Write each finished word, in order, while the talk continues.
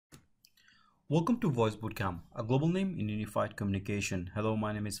Welcome to Voice Bootcamp, a global name in unified communication. Hello,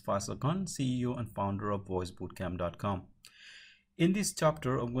 my name is Faisal Khan, CEO and founder of voicebootcamp.com. In this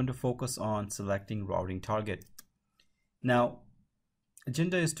chapter, I'm going to focus on selecting routing target. Now,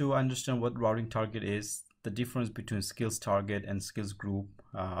 agenda is to understand what routing target is, the difference between skills target and skills group,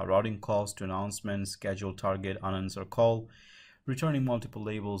 routing calls to announcements, schedule target, unanswered call, returning multiple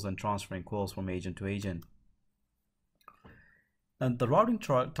labels, and transferring calls from agent to agent. And the routing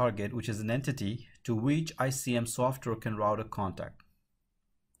target, which is an entity to which ICM software can route a contact.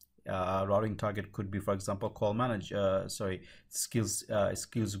 Routing target could be, for example, call manager,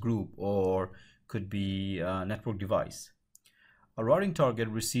 skills group, or could be network device. A routing target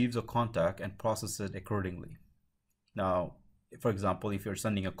receives a contact and processes it accordingly. Now, for example, if you're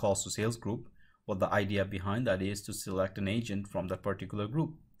sending a call to sales group, well, the idea behind that is to select an agent from that particular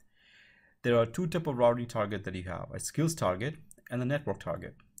group. There are two types of routing target that you have: a skills target and the network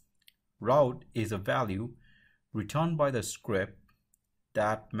target. Route is a value returned by the script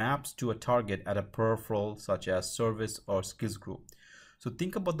that maps to a target at a peripheral such as service or skills group. So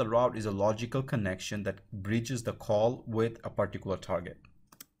think about the route is a logical connection that bridges the call with a particular target.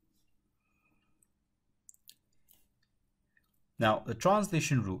 Now, the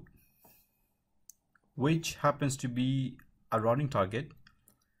translation route, which happens to be a routing target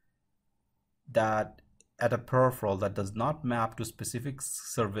that at a peripheral that does not map to specific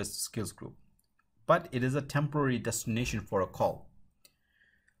service skills group, but it is a temporary destination for a call.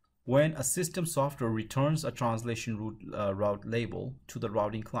 When a system software returns a translation route label to the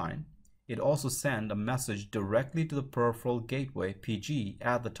routing client, it also sends a message directly to the peripheral gateway PG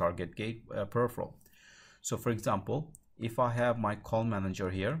at the target peripheral. So for example, if I have my call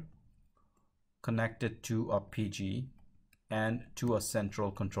manager here connected to a PG and to a central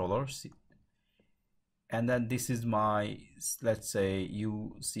controller, and then this is my, let's say,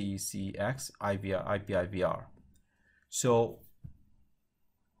 UCCX IPIVR. So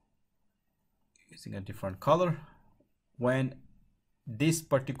using a different color, when this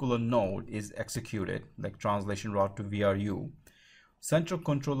particular node is executed, like translation route to VRU, central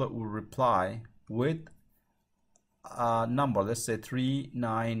controller will reply with a number, let's say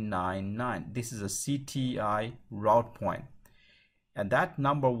 3999. This is a CTI route point. And that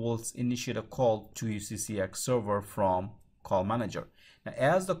number will initiate a call to UCCX server from call manager. Now,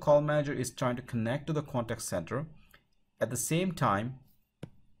 as the call manager is trying to connect to the contact center, at the same time,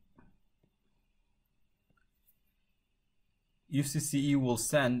 UCCE will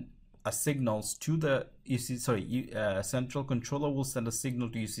send a signals to the central controller will send a signal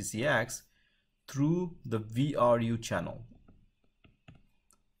to UCCX through the VRU channel.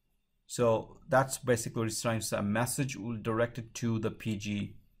 So that's basically a message directed to the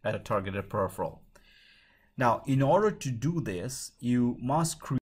PG at a targeted peripheral. Now, in order to do this, you must create